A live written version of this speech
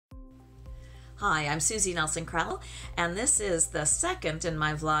Hi, I'm Susie Nelson-Crowley, and this is the second in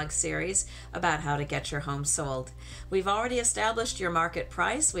my vlog series about how to get your home sold. We've already established your market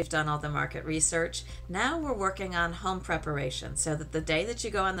price. We've done all the market research. Now we're working on home preparation so that the day that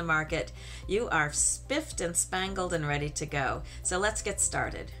you go on the market, you are spiffed and spangled and ready to go. So let's get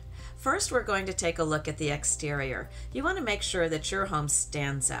started. First, we're going to take a look at the exterior. You want to make sure that your home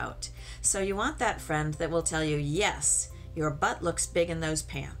stands out. So you want that friend that will tell you, yes, your butt looks big in those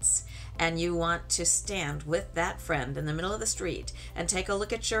pants. And you want to stand with that friend in the middle of the street and take a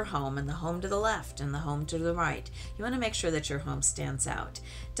look at your home and the home to the left and the home to the right. You want to make sure that your home stands out.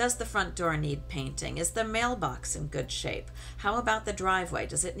 Does the front door need painting? Is the mailbox in good shape? How about the driveway?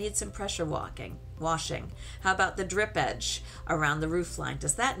 Does it need some pressure washing? How about the drip edge around the roof line?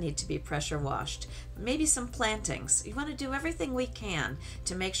 Does that need to be pressure washed? Maybe some plantings. You want to do everything we can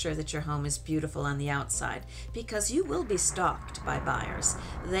to make sure that your home is beautiful on the outside, because you will be stalked by buyers.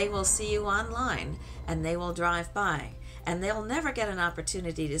 They will see you online and they will drive by, and they'll never get an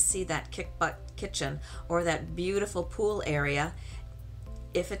opportunity to see that kick-butt kitchen or that beautiful pool area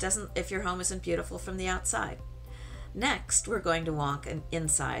if your home isn't beautiful from the outside. Next, we're going to walk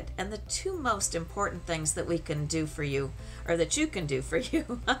inside, and the two most important things that we can do for you, or that you can do for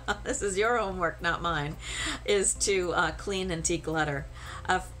you, this is your homework, not mine, is to clean and declutter.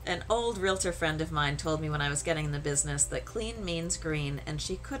 An old realtor friend of mine told me when I was getting in the business that clean means green, and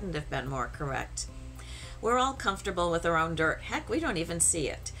she couldn't have been more correct. We're all comfortable with our own dirt. Heck, we don't even see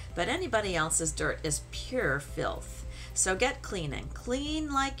it, but anybody else's dirt is pure filth. So get cleaning.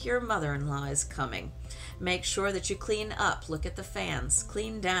 Clean like your mother-in-law is coming. Make sure that you clean up. Look at the fans.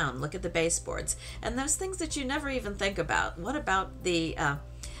 Clean down. Look at the baseboards. And those things that you never even think about. What about the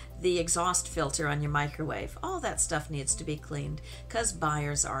exhaust filter on your microwave? All that stuff needs to be cleaned, because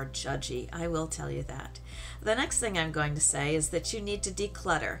buyers are judgy. I will tell you that. The next thing I'm going to say is that you need to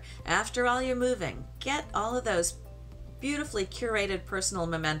declutter. After all your moving, get all of those beautifully curated personal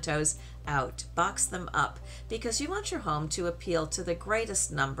mementos out. Box them up, because you want your home to appeal to the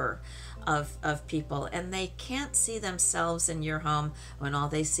greatest number of people, and they can't see themselves in your home when all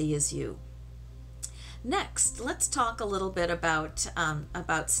they see is you. Next, let's talk a little bit about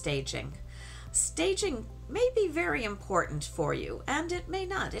staging. Staging may be very important for you, and it may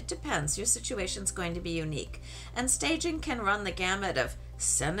not. It depends. Your situation's going to be unique. And staging can run the gamut of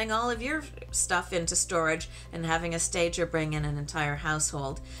sending all of your stuff into storage and having a stager bring in an entire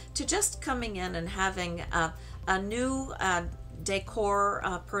household, to just coming in and having a new decor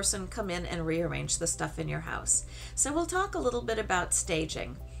person come in and rearrange the stuff in your house. So we'll talk a little bit about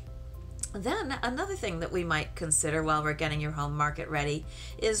staging. Then another thing that we might consider while we're getting your home market ready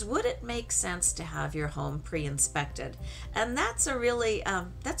is, would it make sense to have your home pre-inspected? And that's a really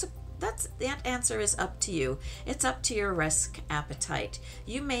that answer is up to you. It's up to your risk appetite.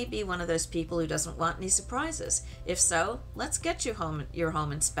 You may be one of those people who doesn't want any surprises. If so, let's get your home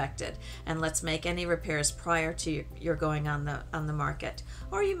inspected, and let's make any repairs prior to your going on the market.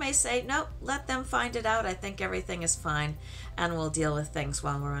 Or you may say, nope, let them find it out. I think everything is fine, and we'll deal with things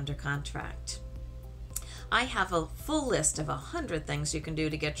while we're under contract. I have a full list of 100 things you can do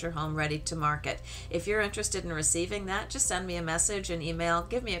to get your home ready to market. If you're interested in receiving that, just send me a message, an email,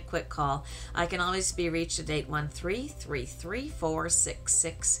 give me a quick call. I can always be reached at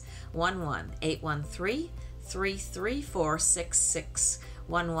 813-334-6611,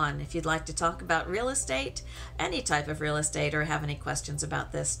 813-334-6611. If you'd like to talk about real estate, any type of real estate, or have any questions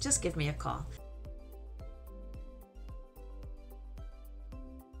about this, just give me a call.